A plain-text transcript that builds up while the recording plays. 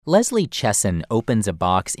Leslie Chesson opens a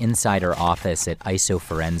box inside her office at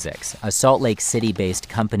Isoforensics, a Salt Lake City-based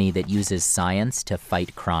company that uses science to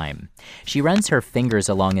fight crime. She runs her fingers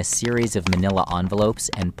along a series of manila envelopes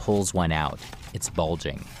and pulls one out. It's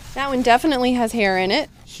bulging. That one definitely has hair in it.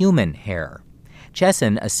 Human hair.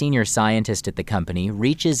 Chesson, a senior scientist at the company,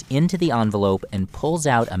 reaches into the envelope and pulls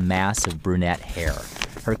out a mass of brunette hair.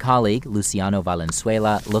 Her colleague, Luciano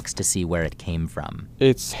Valenzuela, looks to see where it came from.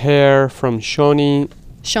 It's hair from Shawnee,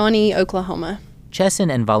 Oklahoma.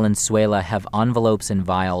 Chesson and Valenzuela have envelopes and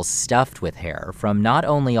vials stuffed with hair from not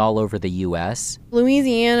only all over the U.S.,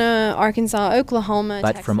 Louisiana, Arkansas, Oklahoma,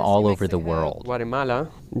 but Texas, from all New over the Mexico. world.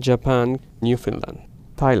 Guatemala, Japan, Newfoundland,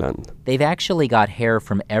 Thailand. They've actually got hair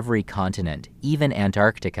from every continent, even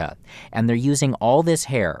Antarctica, and they're using all this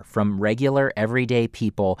hair from regular, everyday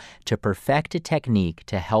people to perfect a technique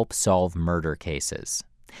to help solve murder cases.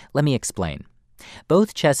 Let me explain.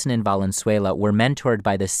 Both Chesson and Valenzuela were mentored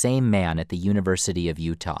by the same man at the University of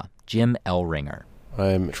Utah, Jim Ellringer.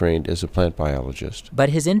 I'm trained as a plant biologist. But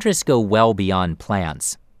his interests go well beyond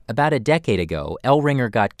plants. About a decade ago, Ellringer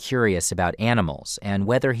got curious about animals and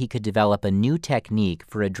whether he could develop a new technique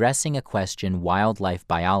for addressing a question wildlife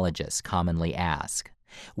biologists commonly ask.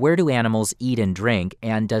 Where do animals eat and drink,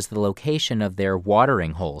 and does the location of their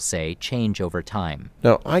watering hole, say, change over time?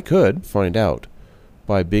 Now, I could find out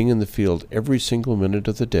by being in the field every single minute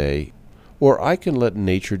of the day, or I can let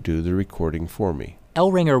nature do the recording for me.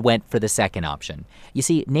 Ellringer went for the second option. You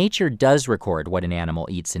see, nature does record what an animal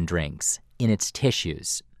eats and drinks, in its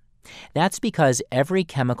tissues. That's because every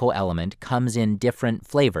chemical element comes in different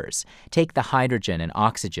flavors. Take the hydrogen and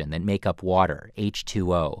oxygen that make up water,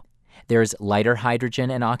 H2O. There's lighter hydrogen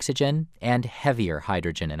and oxygen, and heavier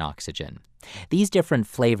hydrogen and oxygen. These different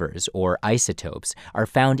flavors, or isotopes, are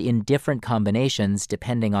found in different combinations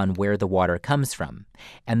depending on where the water comes from.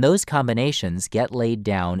 And those combinations get laid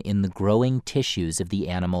down in the growing tissues of the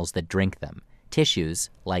animals that drink them, tissues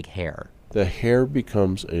like hair. The hair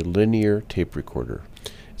becomes a linear tape recorder.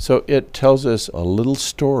 So it tells us a little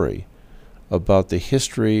story about the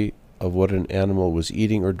history of what an animal was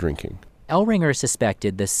eating or drinking. Ellringer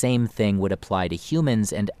suspected the same thing would apply to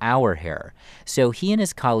humans and our hair, so he and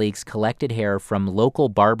his colleagues collected hair from local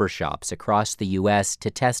barbershops across the U.S. to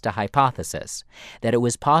test a hypothesis that it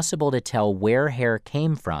was possible to tell where hair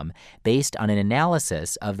came from based on an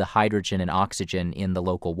analysis of the hydrogen and oxygen in the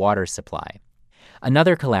local water supply.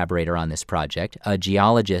 Another collaborator on this project, a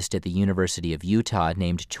geologist at the University of Utah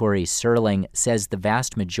named Turi Serling, says the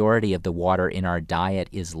vast majority of the water in our diet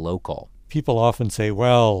is local. People often say,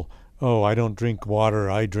 well, I don't drink water,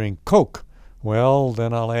 I drink Coke. Well,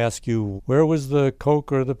 then I'll ask you, where was the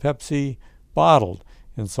Coke or the Pepsi bottled?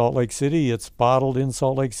 In Salt Lake City, it's bottled in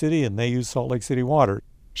Salt Lake City, and they use Salt Lake City water.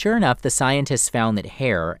 Sure enough, the scientists found that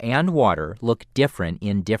hair and water look different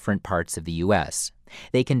in different parts of the U.S.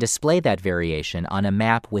 They can display that variation on a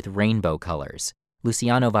map with rainbow colors.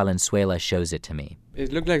 Luciano Valenzuela shows it to me.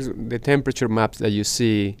 It looks like the temperature maps that you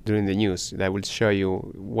see during the news that will show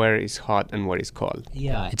you where it's hot and where it's cold.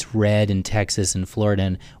 Yeah, it's red in Texas and Florida,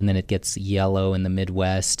 and then it gets yellow in the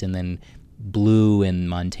Midwest, and then blue in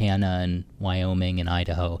Montana and Wyoming and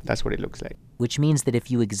Idaho. That's what it looks like. Which means that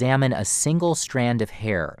if you examine a single strand of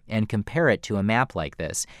hair and compare it to a map like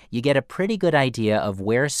this, you get a pretty good idea of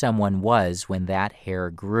where someone was when that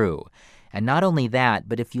hair grew. And not only that,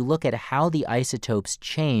 but if you look at how the isotopes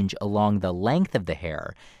change along the length of the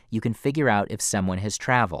hair, you can figure out if someone has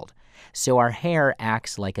traveled. So our hair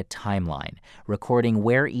acts like a timeline, recording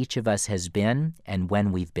where each of us has been and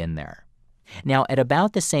when we've been there. Now, at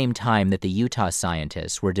about the same time that the Utah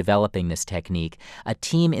scientists were developing this technique, a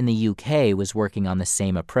team in the UK was working on the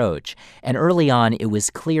same approach, and early on it was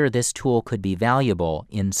clear this tool could be valuable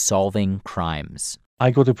in solving crimes. I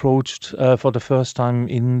got approached for the first time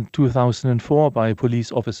in 2004 by a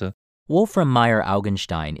police officer. Wolfram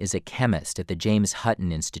Meyer-Augenstein is a chemist at the James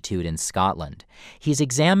Hutton Institute in Scotland. He's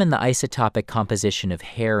examined the isotopic composition of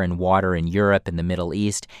hair and water in Europe and the Middle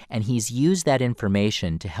East, and he's used that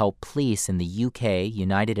information to help police in the UK,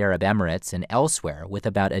 United Arab Emirates, and elsewhere with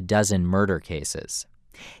about a dozen murder cases.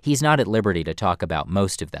 He's not at liberty to talk about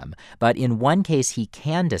most of them, but in one case he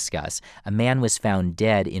can discuss, a man was found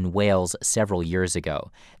dead in Wales several years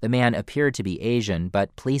ago. The man appeared to be Asian,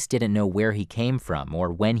 but police didn't know where he came from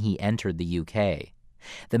or when he entered the UK.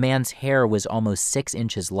 The man's hair was almost 6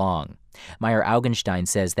 inches long. Meyer-Augenstein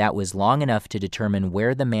says that was long enough to determine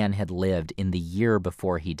where the man had lived in the year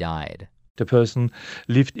before he died. The person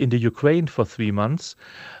lived in the Ukraine for 3 months,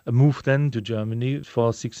 moved then to Germany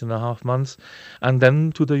for 6.5 months, and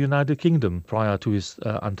then to the United Kingdom prior to his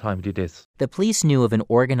untimely death. The police knew of an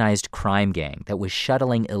organized crime gang that was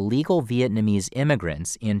shuttling illegal Vietnamese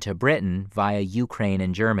immigrants into Britain via Ukraine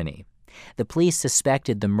and Germany. The police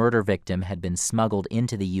suspected the murder victim had been smuggled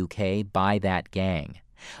into the UK by that gang.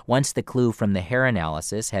 Once the clue from the hair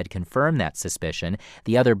analysis had confirmed that suspicion,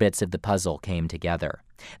 the other bits of the puzzle came together.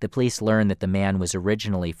 The police learned that the man was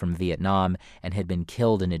originally from Vietnam and had been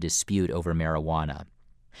killed in a dispute over marijuana.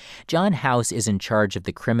 John House is in charge of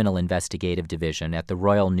the Criminal Investigative Division at the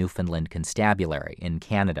Royal Newfoundland Constabulary in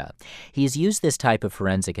Canada. He's used this type of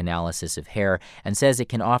forensic analysis of hair and says it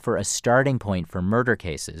can offer a starting point for murder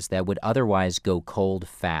cases that would otherwise go cold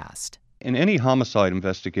fast. In any homicide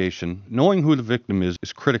investigation, knowing who the victim is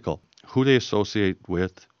critical. Who they associate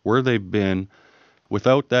with, where they've been.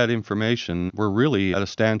 Without that information, we're really at a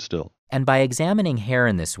standstill. And by examining hair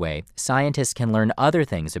in this way, scientists can learn other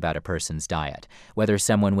things about a person's diet, whether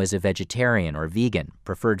someone was a vegetarian or vegan,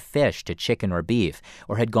 preferred fish to chicken or beef,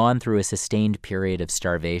 or had gone through a sustained period of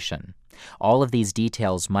starvation. All of these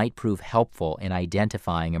details might prove helpful in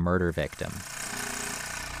identifying a murder victim.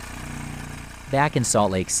 Back in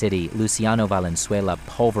Salt Lake City, Luciano Valenzuela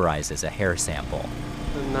pulverizes a hair sample.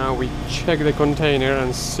 And now we check the container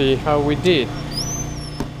and see how we did.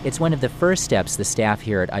 It's one of the first steps the staff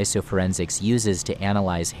here at IsoForensics uses to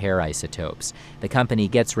analyze hair isotopes. The company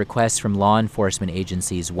gets requests from law enforcement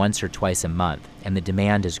agencies once or twice a month, and the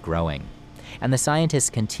demand is growing. And the scientists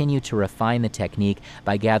continue to refine the technique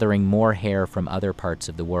by gathering more hair from other parts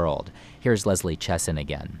of the world. Here's Leslie Chesson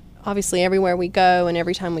again. Obviously, everywhere we go and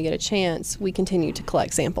every time we get a chance, we continue to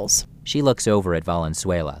collect samples. She looks over at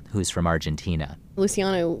Valenzuela, who's from Argentina.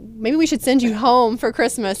 Luciano, maybe we should send you home for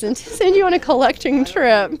Christmas and send you on a collecting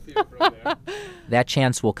trip. That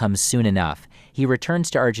chance will come soon enough. He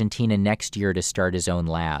returns to Argentina next year to start his own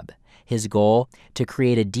lab. His goal? To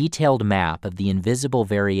create a detailed map of the invisible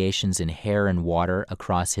variations in hair and water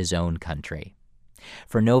across his own country.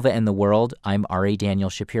 For Nova and the World, I'm Ari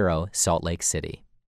Daniel Shapiro, Salt Lake City.